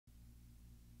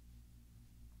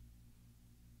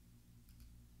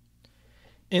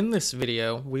In this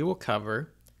video, we will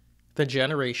cover the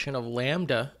generation of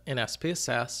Lambda in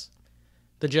SPSS,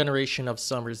 the generation of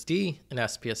Summers D in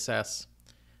SPSS,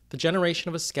 the generation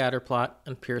of a scatterplot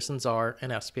and Pearson's R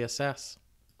in SPSS.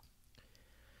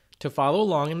 To follow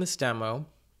along in this demo,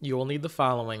 you will need the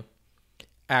following: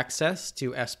 access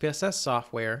to SPSS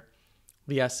software,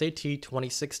 the SAT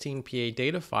 2016 PA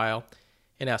data file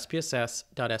in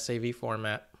SPSS.sav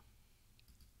format.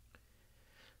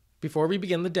 Before we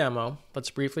begin the demo,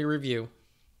 let's briefly review.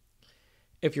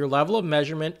 If your level of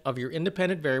measurement of your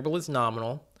independent variable is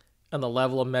nominal, and the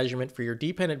level of measurement for your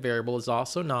dependent variable is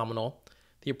also nominal,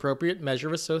 the appropriate measure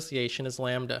of association is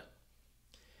lambda.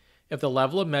 If the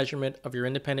level of measurement of your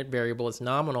independent variable is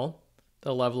nominal,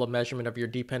 the level of measurement of your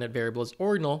dependent variable is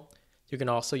ordinal, you can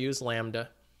also use lambda.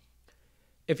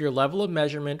 If your level of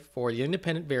measurement for the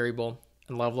independent variable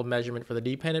and level of measurement for the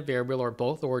dependent variable are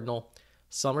both ordinal,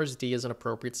 Summers D is an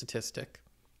appropriate statistic.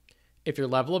 If your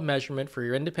level of measurement for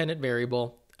your independent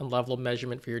variable and level of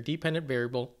measurement for your dependent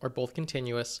variable are both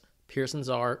continuous, Pearson's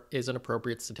R is an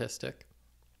appropriate statistic.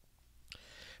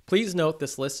 Please note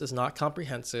this list is not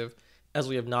comprehensive, as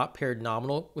we have not paired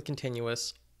nominal with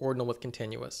continuous, ordinal with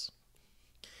continuous.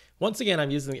 Once again,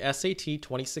 I'm using the SAT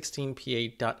 2016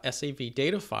 PA.sav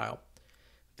data file.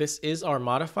 This is our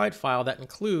modified file that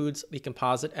includes the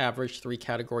composite average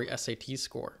 3-category SAT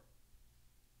score.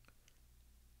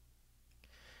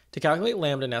 To calculate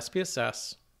lambda in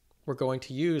SPSS, we're going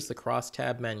to use the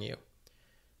Crosstab menu.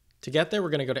 To get there, we're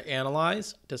going to go to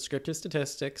Analyze, Descriptive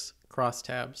Statistics,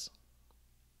 Crosstabs.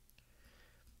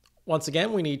 Once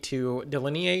again, we need to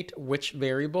delineate which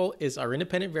variable is our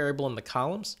independent variable in the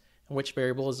columns and which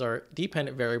variable is our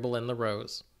dependent variable in the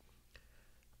rows.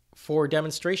 For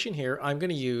demonstration here, I'm going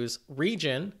to use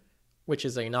region, which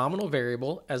is a nominal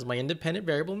variable, as my independent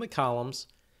variable in the columns.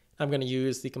 I'm going to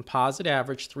use the composite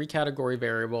average 3-category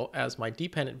variable as my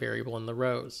dependent variable in the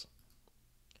rows.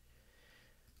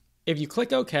 If you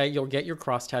click OK, you'll get your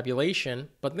cross tabulation,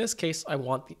 but in this case, I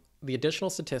want the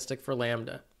additional statistic for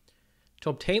lambda.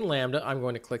 To obtain lambda, I'm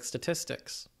going to click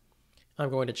Statistics. I'm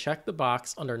going to check the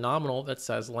box under Nominal that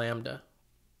says lambda.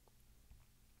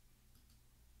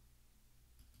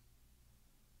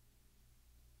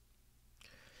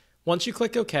 Once you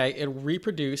click OK, it will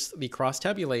reproduce the cross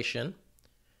tabulation.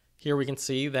 Here we can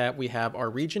see that we have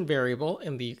our region variable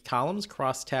in the columns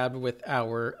cross-tabbed with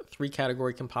our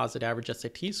 3-category composite average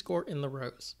SAT score in the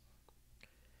rows.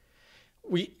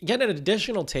 We get an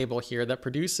additional table here that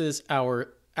produces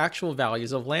our actual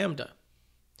values of lambda.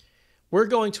 We're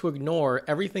going to ignore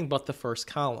everything but the first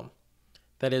column.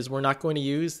 That is, we're not going to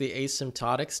use the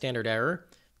asymptotic standard error,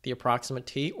 the approximate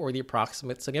t, or the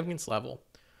approximate significance level.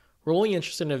 We're only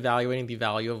interested in evaluating the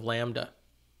value of lambda.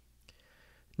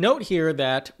 Note here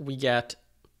that we get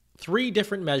 3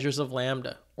 different measures of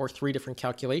lambda, or 3 different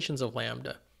calculations of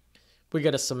lambda. We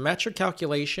get a symmetric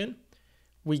calculation,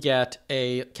 we get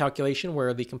a calculation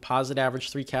where the composite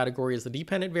average 3-category is the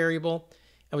dependent variable,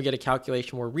 and we get a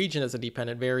calculation where region is a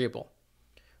dependent variable.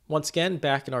 Once again,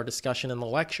 back in our discussion in the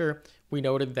lecture, we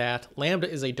noted that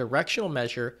lambda is a directional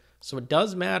measure, so it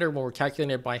does matter when we're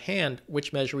calculating it by hand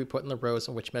which measure we put in the rows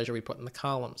and which measure we put in the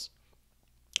columns.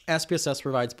 SPSS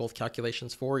provides both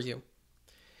calculations for you.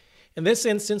 In this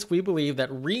instance, we believe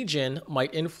that region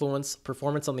might influence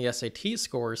performance on the SAT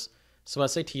scores, so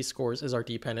SAT scores is our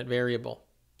dependent variable.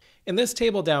 In this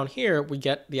table down here, we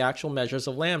get the actual measures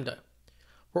of lambda.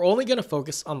 We're only going to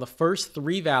focus on the first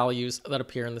 3 values that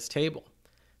appear in this table.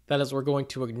 That is, we're going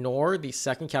to ignore the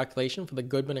second calculation for the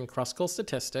Goodman and Kruskal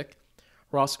statistic.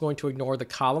 We're also going to ignore the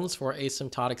columns for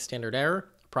asymptotic standard error,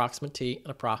 approximate t, and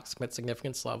approximate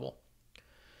significance level.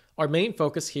 Our main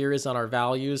focus here is on our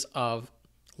values of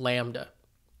lambda.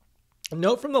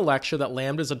 Note from the lecture that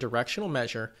lambda is a directional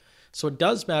measure, so it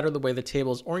does matter the way the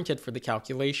table is oriented for the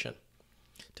calculation.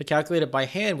 To calculate it by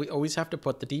hand, we always have to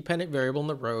put the dependent variable in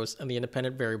the rows and the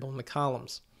independent variable in the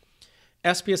columns.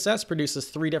 SPSS produces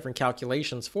 3 different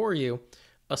calculations for you,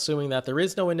 assuming that there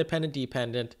is no independent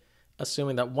dependent,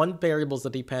 assuming that one variable is the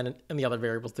dependent and the other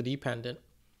variable is the dependent.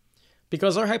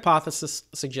 Because our hypothesis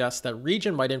suggests that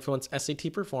region might influence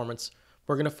SAT performance,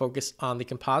 we're going to focus on the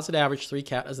composite average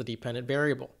 3-cat as a dependent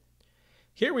variable.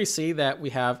 Here we see that we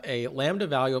have a lambda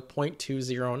value of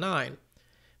 0.209.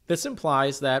 This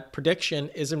implies that prediction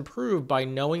is improved by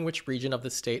knowing which region of the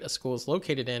state a school is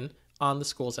located in on the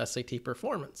school's SAT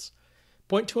performance.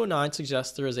 0.209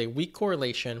 suggests there is a weak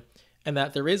correlation and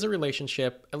that there is a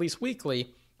relationship, at least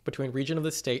weakly, between region of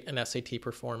the state and SAT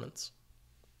performance.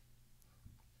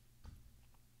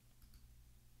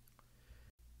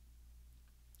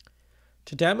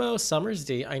 To demo Summers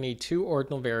D, I need 2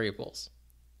 ordinal variables.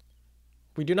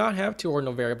 We do not have two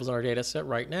ordinal variables in our data set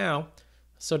right now,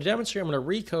 so to demonstrate, I'm going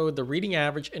to recode the reading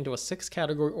average into a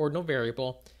 6-category ordinal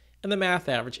variable and the math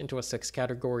average into a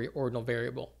 6-category ordinal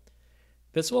variable.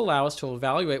 This will allow us to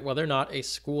evaluate whether or not a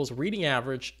school's reading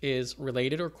average is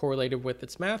related or correlated with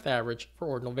its math average for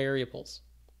ordinal variables.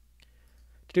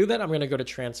 To do that, I'm going to go to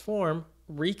Transform,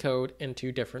 Recode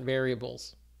into different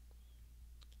variables.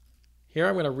 Here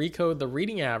I'm going to recode the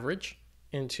reading average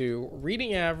into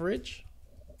reading average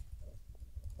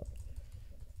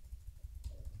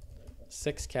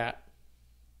 6cat.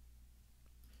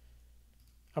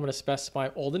 I'm going to specify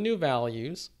old and new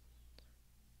values.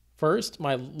 First,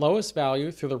 my lowest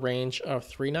value through the range of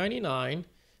 399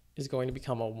 is going to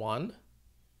become a 1.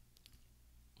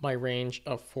 My range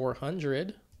of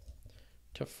 400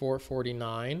 to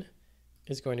 449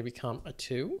 is going to become a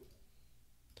 2.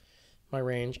 My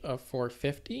range of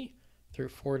 450 through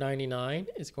 499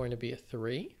 is going to be a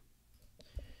 3.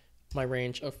 My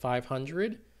range of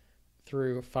 500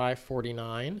 through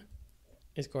 549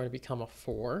 is going to become a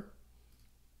 4.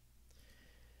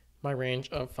 My range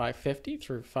of 550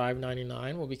 through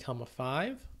 599 will become a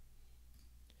 5.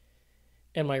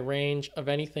 And my range of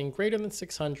anything greater than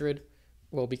 600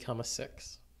 will become a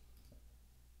 6.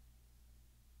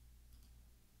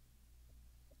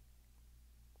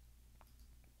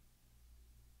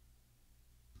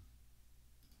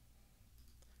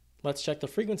 Let's check the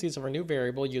frequencies of our new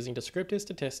variable using descriptive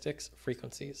statistics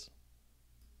frequencies.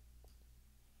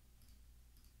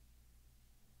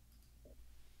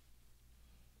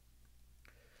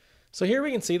 So here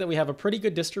we can see that we have a pretty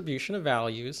good distribution of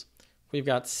values. We've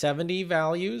got 70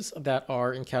 values that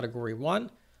are in category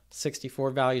 1, 64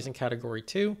 values in category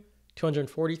 2,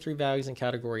 243 values in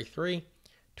category 3,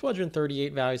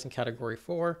 238 values in category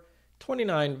 4,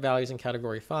 29 values in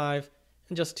category 5,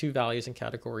 and just 2 values in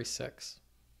category 6.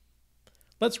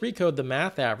 Let's recode the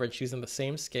math average using the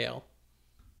same scale.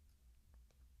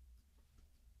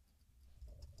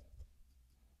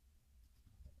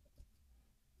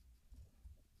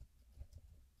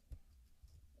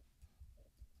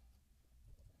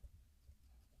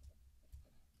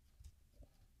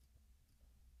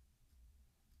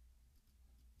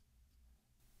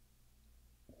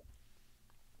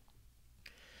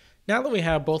 Now that we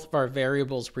have both of our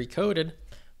variables recoded,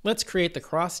 let's create the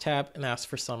crosstab and ask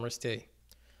for Summers D.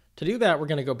 To do that, we're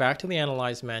going to go back to the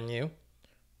Analyze menu,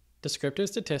 Descriptive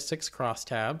Statistics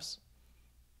Crosstabs.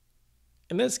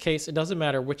 In this case, it doesn't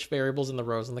matter which variables in the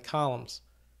rows and the columns.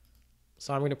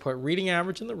 So I'm going to put reading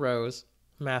average in the rows,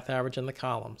 math average in the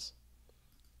columns.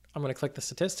 I'm going to click the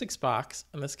Statistics box,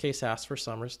 in this case ask for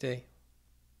Summers D.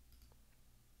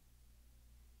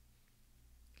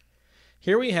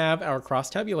 Here we have our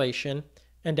cross tabulation,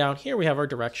 and down here we have our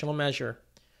directional measure.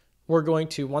 We're going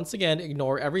to once again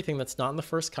ignore everything that's not in the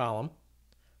first column.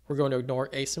 We're going to ignore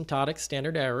asymptotic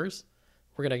standard errors.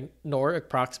 We're going to ignore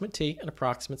approximate t and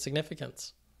approximate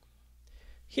significance.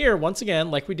 Here, once again,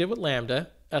 like we did with Lambda,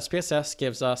 SPSS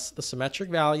gives us the symmetric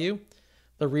value,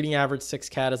 the reading average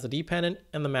 6cat as the dependent,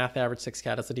 and the math average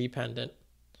 6cat as the dependent.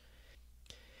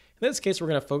 In this case, we're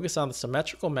going to focus on the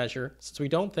symmetrical measure since we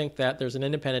don't think that there's an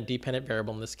independent dependent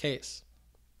variable in this case.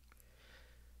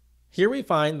 Here we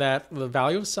find that the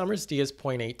value of Summers D is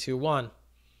 0.821.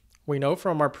 We know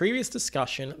from our previous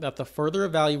discussion that the further a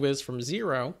value is from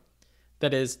 0,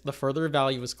 that is, the further a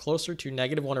value is closer to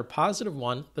 -1 or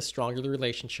 +1, the stronger the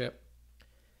relationship.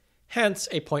 Hence,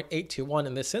 a 0.821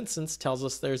 in this instance tells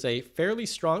us there's a fairly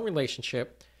strong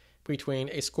relationship between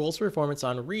a school's performance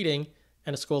on reading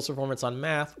and a school's performance on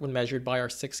math when measured by our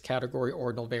 6-category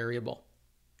ordinal variable.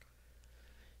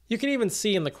 You can even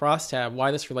see in the crosstab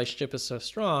why this relationship is so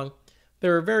strong.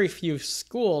 There are very few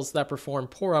schools that perform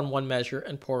poor on one measure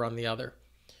and poor on the other.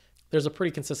 There's a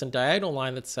pretty consistent diagonal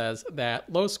line that says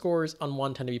that low scores on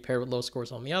one tend to be paired with low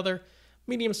scores on the other,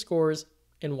 medium scores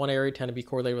in one area tend to be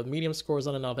correlated with medium scores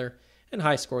on another, and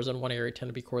high scores on one area tend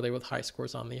to be correlated with high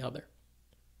scores on the other.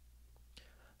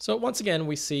 So once again,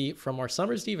 we see from our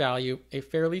Summers D value a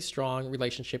fairly strong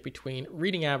relationship between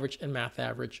reading average and math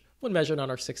average when measured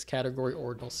on our 6-category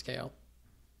ordinal scale.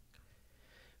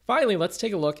 Finally, let's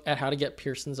take a look at how to get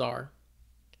Pearson's R.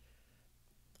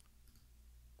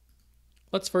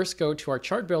 Let's first go to our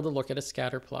chart builder to look at a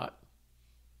scatter plot.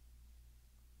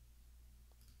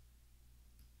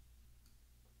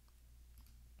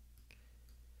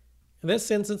 In this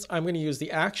instance, I'm going to use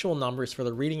the actual numbers for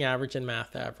the reading average and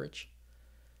math average.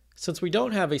 Since we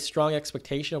don't have a strong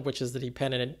expectation of which is the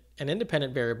dependent and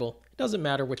independent variable, it doesn't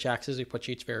matter which axis we put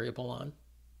each variable on.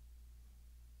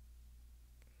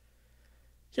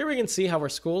 Here we can see how our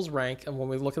schools rank and when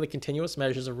we look at the continuous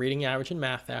measures of reading average and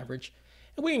math average,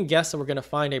 and we can guess that we're going to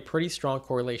find a pretty strong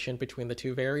correlation between the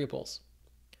two variables.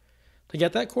 To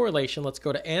get that correlation, let's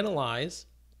go to Analyze,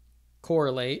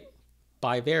 Correlate,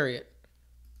 Bivariate.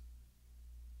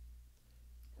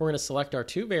 We're going to select our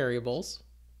two variables,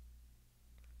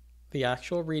 the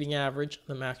actual reading average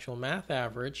and the actual math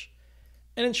average,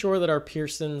 and ensure that our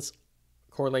Pearson's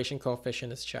correlation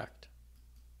coefficient is checked.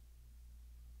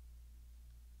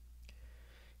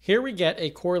 Here we get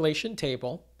a correlation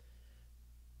table.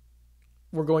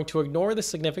 We're going to ignore the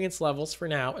significance levels for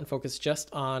now and focus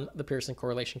just on the Pearson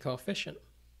correlation coefficient.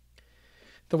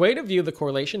 The way to view the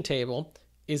correlation table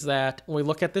is that when we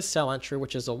look at this cell entry,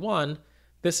 which is a 1,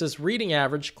 this is reading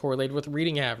average correlated with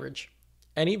reading average.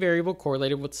 Any variable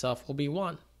correlated with self will be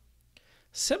 1.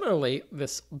 Similarly,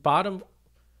 this bottom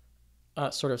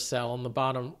sort of cell on the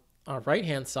bottom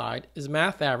right-hand side is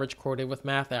math average correlated with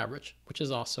math average, which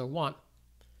is also 1.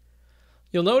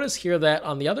 You'll notice here that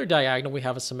on the other diagonal we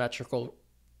have a symmetrical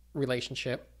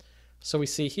relationship. So we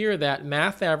see here that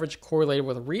math average correlated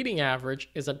with reading average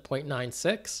is at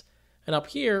 0.96, and up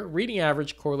here reading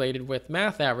average correlated with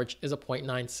math average is at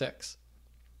 0.96.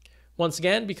 Once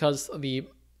again, because the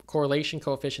correlation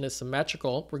coefficient is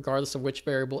symmetrical, regardless of which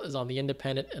variable is on the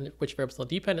independent and which variable is on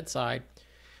the dependent side,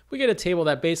 we get a table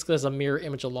that basically has a mirror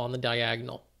image along the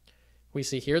diagonal. We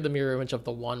see here the mirror image of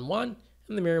the 1, 1,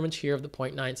 and the mirror image here of the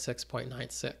 0.96,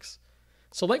 0.96.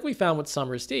 So like we found with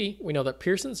Summers D, we know that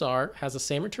Pearson's R has the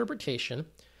same interpretation,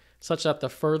 such that the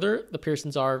further the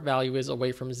Pearson's R value is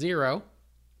away from 0,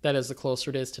 that is, the closer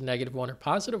it is to -1 or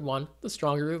 +1, the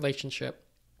stronger the relationship.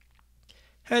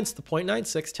 Hence, the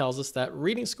 0.96 tells us that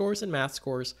reading scores and math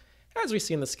scores, as we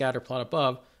see in the scatter plot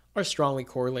above, are strongly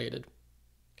correlated.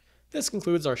 This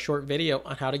concludes our short video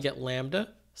on how to get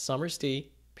Lambda, Summers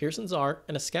D, Pearson's R,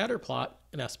 and a scatter plot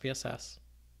in SPSS.